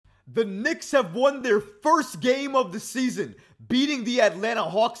The Knicks have won their first game of the season, beating the Atlanta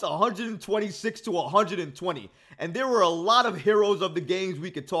Hawks 126 to 120. And there were a lot of heroes of the games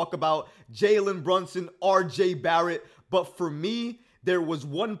we could talk about. Jalen Brunson, RJ Barrett. But for me, there was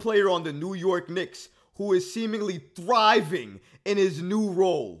one player on the New York Knicks who is seemingly thriving in his new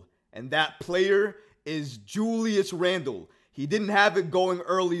role. And that player is Julius Randle. He didn't have it going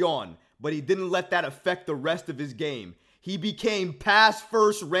early on, but he didn't let that affect the rest of his game. He became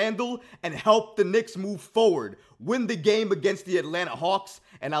pass-first Randle and helped the Knicks move forward, win the game against the Atlanta Hawks.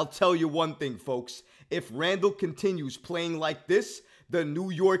 And I'll tell you one thing, folks. If Randle continues playing like this, the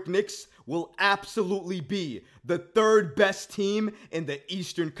New York Knicks will absolutely be the third best team in the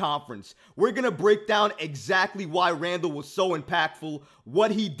Eastern Conference. We're going to break down exactly why Randle was so impactful,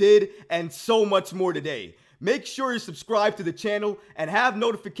 what he did, and so much more today. Make sure you subscribe to the channel and have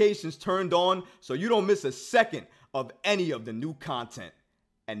notifications turned on so you don't miss a second of any of the new content.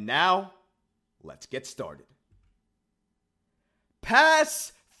 And now, let's get started.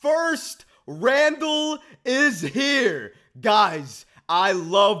 Pass first, Randle is here. Guys, I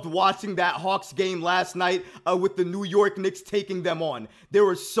loved watching that Hawks game last night with the New York Knicks taking them on. There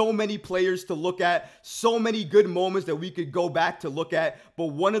were so many players to look at, so many good moments that we could go back to look at. But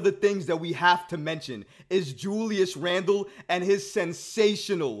one of the things that we have to mention is Julius Randle and his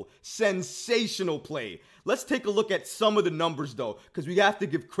sensational play. Let's take a look at some of the numbers, though, because we have to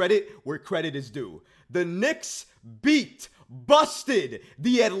give credit where credit is due. The Knicks busted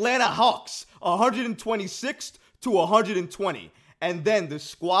the Atlanta Hawks 126 to 120. And then the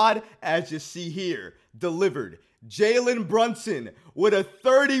squad, as you see here, delivered. Jalen Brunson with a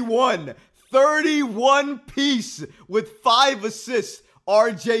 31 piece with 5 assists.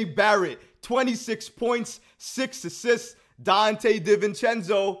 RJ Barrett, 26 points, 6 assists. Dante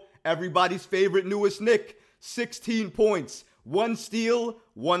DiVincenzo, everybody's favorite newest Knick, 16 points, 1 steal,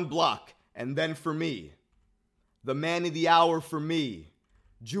 1 block. And then for me, the man of the hour for me,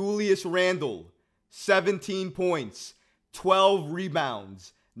 Julius Randle, 17 points, 12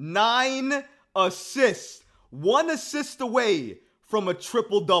 rebounds, 9 assists, 1 assist away from a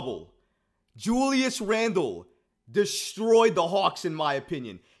triple-double. Julius Randle destroyed the Hawks, in my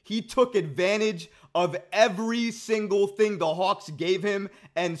opinion. He took advantage of every single thing the Hawks gave him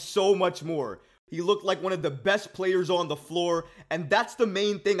and so much more. He looked like one of the best players on the floor, and that's the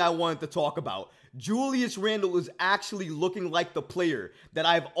main thing I wanted to talk about. Julius Randle is actually looking like the player that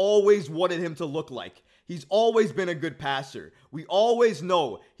I've always wanted him to look like. He's always been a good passer. We always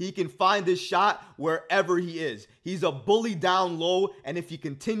know he can find his shot wherever he is. He's a bully down low, and if he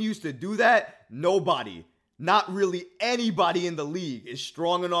continues to do that, nobody, not really anybody in the league is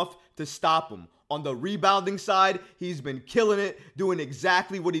strong enough to stop him. On the rebounding side, he's been killing it, doing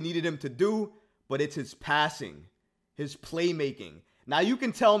exactly what he needed him to do, but it's his passing, his playmaking. Now you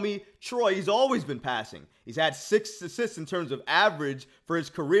can tell me, Troy, he's always been passing. He's had 6 assists in terms of average for his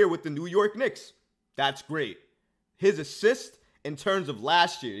career with the New York Knicks. That's great. His assists in terms of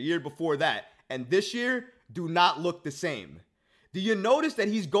last year, the year before that, and this year do not look the same. Do you notice that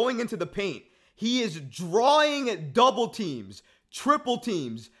he's going into the paint? He is drawing double teams, triple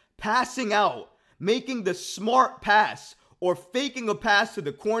teams, passing out, making the smart pass, or faking a pass to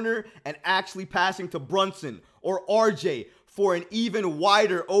the corner and actually passing to Brunson or RJ for an even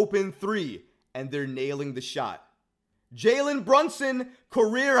wider open 3, and they're nailing the shot. Jalen Brunson,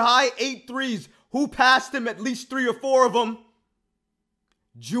 career high 8 threes. Who passed him at least 3 or 4 of them?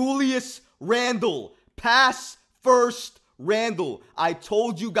 Julius Randle. Pass first Randle. I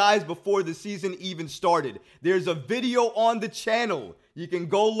told you guys before the season even started. There's a video on the channel. You can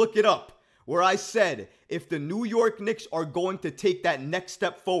go look it up, where I said if the New York Knicks are going to take that next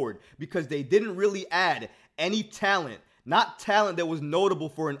step forward, because they didn't really add any talent, not talent that was notable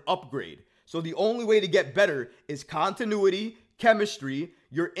for an upgrade. So the only way to get better is continuity, chemistry,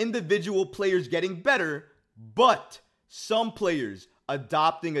 your individual players getting better, but some players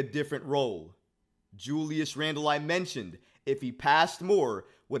adopting a different role. Julius Randle, I mentioned, if he passed more,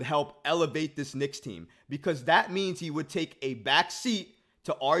 would help elevate this Knicks team, because that means he would take a back seat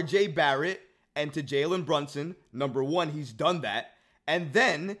to RJ Barrett and to Jalen Brunson. Number one, he's done that. And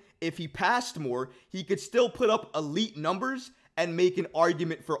then, if he passed more, he could still put up elite numbers and make an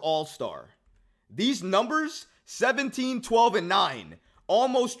argument for All-Star. These numbers, 17, 12, and 9,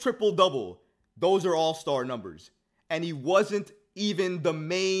 almost triple-double. Those are all-star numbers. And he wasn't even the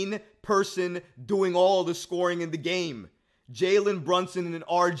main person doing all the scoring in the game. Jalen Brunson and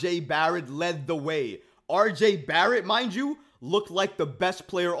RJ Barrett led the way. RJ Barrett, mind you, looked like the best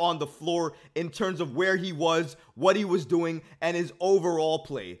player on the floor in terms of where he was, what he was doing, and his overall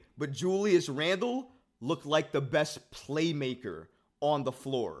play. But Julius Randle looked like the best playmaker on the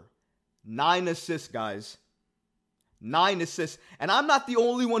floor. 9 assists, guys. 9 assists. And I'm not the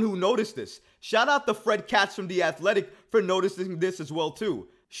only one who noticed this. Shout out to Fred Katz from The Athletic for noticing this as well too.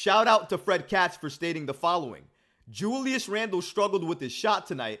 Shout out to Fred Katz for stating the following. Julius Randle struggled with his shot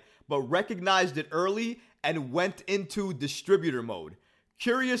tonight, but recognized it early and went into distributor mode.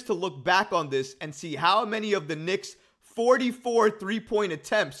 Curious to look back on this and see how many of the Knicks' 44 three-point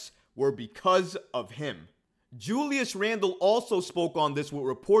attempts were because of him. Julius Randle also spoke on this with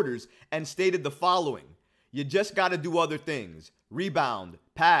reporters and stated the following. You just got to do other things. Rebound,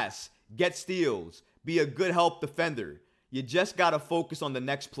 pass, get steals, be a good help defender. You just got to focus on the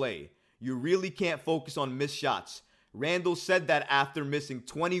next play. You really can't focus on missed shots. Randle said that after missing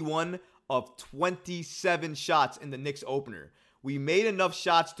 21 of 27 shots in the Knicks opener. We made enough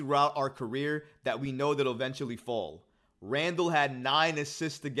shots throughout our career that we know that'll eventually fall. Randle had 9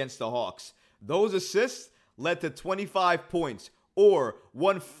 assists against the Hawks. Those assists led to 25 points, or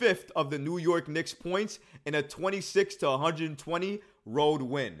 1/5 of the New York Knicks points in a 26-120 road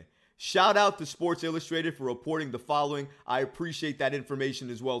win. Shout out to Sports Illustrated for reporting the following. I appreciate that information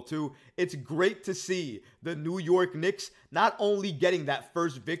as well too. It's great to see the New York Knicks not only getting that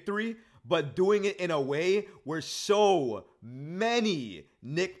first victory, but doing it in a way where so many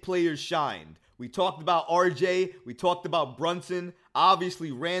Knicks players shined. We talked about RJ, we talked about Brunson,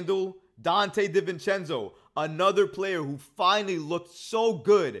 obviously Randle, Dante DiVincenzo, another player who finally looked so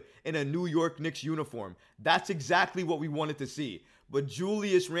good in a New York Knicks uniform. That's exactly what we wanted to see. But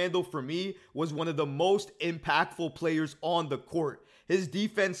Julius Randle, for me, was one of the most impactful players on the court. His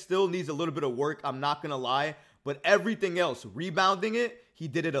defense still needs a little bit of work, I'm not going to lie. But everything else, rebounding it, he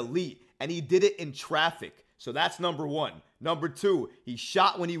did it elite. And he did it in traffic. So that's number one. Number two, he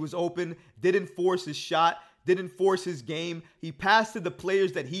shot when he was open, didn't force his shot, didn't force his game. He passed to the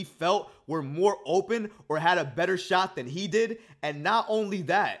players that he felt were more open or had a better shot than he did. And not only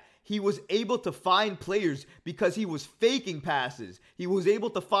that, he was able to find players because he was faking passes. He was able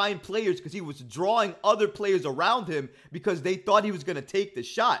to find players because he was drawing other players around him because they thought he was going to take the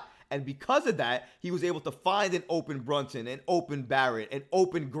shot. And because of that, he was able to find an open Brunson, an open Barrett, an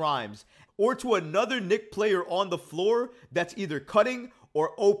open Grimes, or to another Knicks player on the floor that's either cutting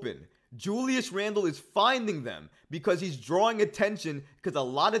or open. Julius Randle is finding them because he's drawing attention because a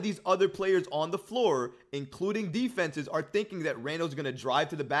lot of these other players on the floor, including defenses, are thinking that Randle's going to drive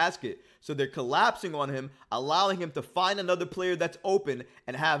to the basket. So they're collapsing on him, allowing him to find another player that's open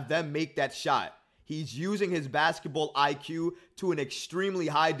and have them make that shot. He's using his basketball IQ to an extremely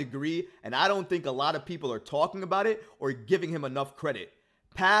high degree, and I don't think a lot of people are talking about it or giving him enough credit.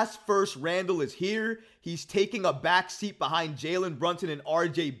 Pass first Randle is here. He's taking a back seat behind Jalen Brunson and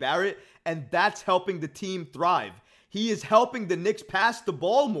RJ Barrett, and that's helping the team thrive. He is helping the Knicks pass the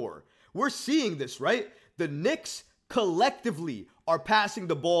ball more. We're seeing this, right? The Knicks collectively are passing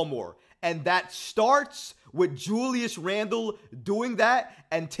the ball more, and that starts with Julius Randle doing that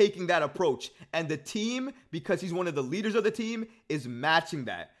and taking that approach. And the team, because he's one of the leaders of the team, is matching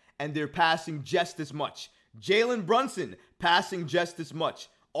that. And they're passing just as much. Jalen Brunson passing just as much.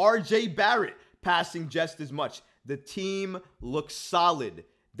 RJ Barrett passing just as much. The team looks solid.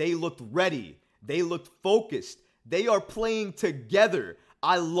 They looked ready. They looked focused. They are playing together.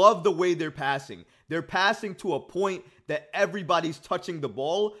 I love the way they're passing. They're passing to a point that everybody's touching the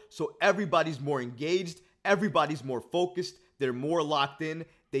ball, so everybody's more engaged. Everybody's more focused. They're more locked in.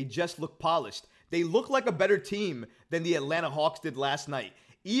 They just look polished. They look like a better team than the Atlanta Hawks did last night.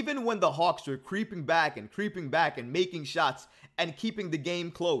 Even when the Hawks were creeping back and making shots and keeping the game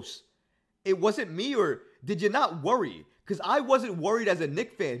close. It wasn't me, or did you not worry? Because I wasn't worried as a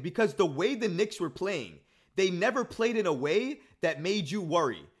Knicks fan because the way the Knicks were playing, they never played in a way that made you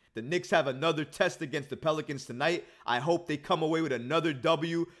worry. The Knicks have another test against the Pelicans tonight. I hope they come away with another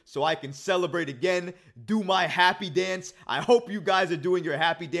W so I can celebrate again, do my happy dance. I hope you guys are doing your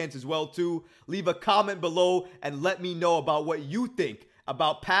happy dance as well too. Leave a comment below and let me know about what you think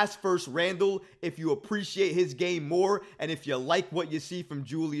about pass first Randle, if you appreciate his game more, and if you like what you see from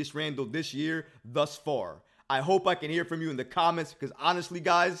Julius Randle this year thus far. I hope I can hear from you in the comments because honestly,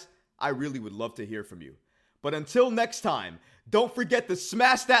 guys, I really would love to hear from you. But until next time, don't forget to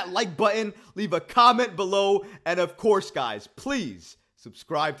smash that like button, leave a comment below, and of course, guys, please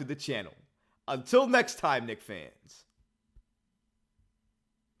subscribe to the channel. Until next time, Knicks fans.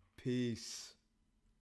 Peace.